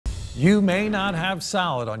You may not have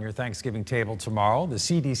salad on your Thanksgiving table tomorrow. The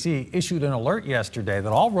CDC issued an alert yesterday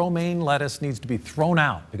that all romaine lettuce needs to be thrown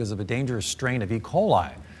out because of a dangerous strain of E.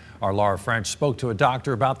 coli. Our Laura French spoke to a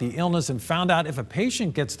doctor about the illness and found out if a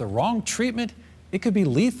patient gets the wrong treatment, it could be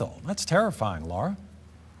lethal. That's terrifying, Laura.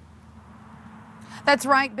 That's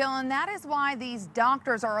right, Bill, and that is why these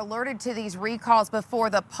doctors are alerted to these recalls before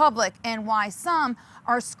the public and why some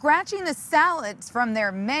are scratching the salads from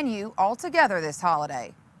their menu altogether this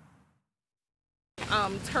holiday.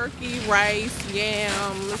 Turkey, rice,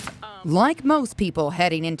 yams. Like most people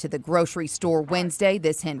heading into the grocery store Wednesday,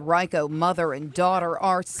 this Henrico mother and daughter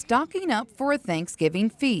are stocking up for a Thanksgiving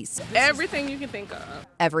feast. Everything you can think of.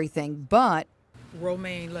 Everything but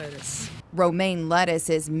romaine lettuce. Romaine lettuce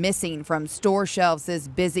is missing from store shelves this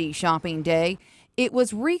busy shopping day. It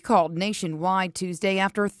was recalled nationwide Tuesday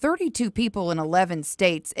after 32 people in 11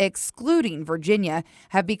 states, excluding Virginia,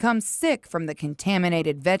 have become sick from the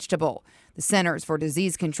contaminated vegetable. The Centers for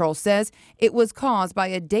Disease Control says it was caused by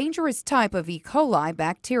a dangerous type of E. coli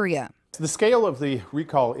bacteria. The scale of the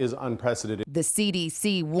recall is unprecedented. The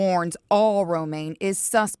CDC warns all romaine is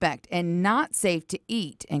suspect and not safe to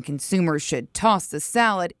eat, and consumers should toss the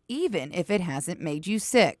salad even if it hasn't made you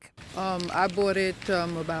sick. I bought it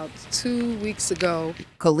about 2 weeks ago.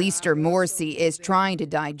 Calister Morrissey is trying to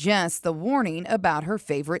digest the warning about her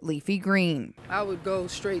favorite leafy green. I would go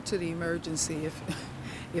straight to the emergency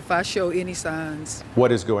if I show any signs.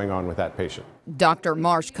 What is going on with that patient? Dr.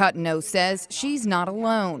 Marsh Cutno says she's not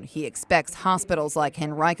alone. He expects hospitals like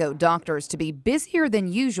Henrico doctors to be busier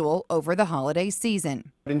than usual over the holiday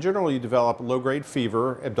season. In general, you develop low-grade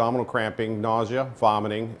fever, abdominal cramping, nausea,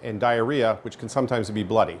 vomiting, and diarrhea, which can sometimes be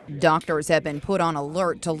bloody. Doctors have been put on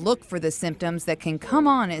alert to look for the symptoms that can come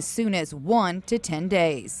on as soon as 1 to 10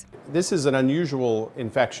 days. This is an unusual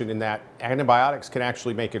infection in that antibiotics can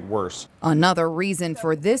actually make it worse. Another reason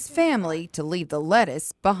for this family to leave the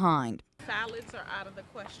lettuce behind. Salads are out of the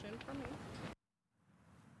question for me.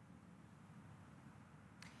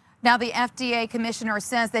 Now, the FDA commissioner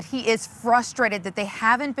says that he is frustrated that they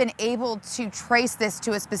haven't been able to trace this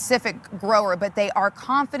to a specific grower, but they are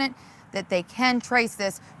confident that they can trace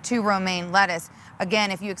this to romaine lettuce.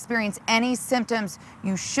 Again, if you experience any symptoms,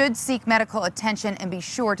 you should seek medical attention and be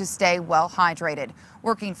sure to stay well hydrated.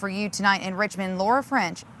 Working for you tonight in Richmond, Laura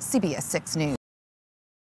French, CBS 6 News.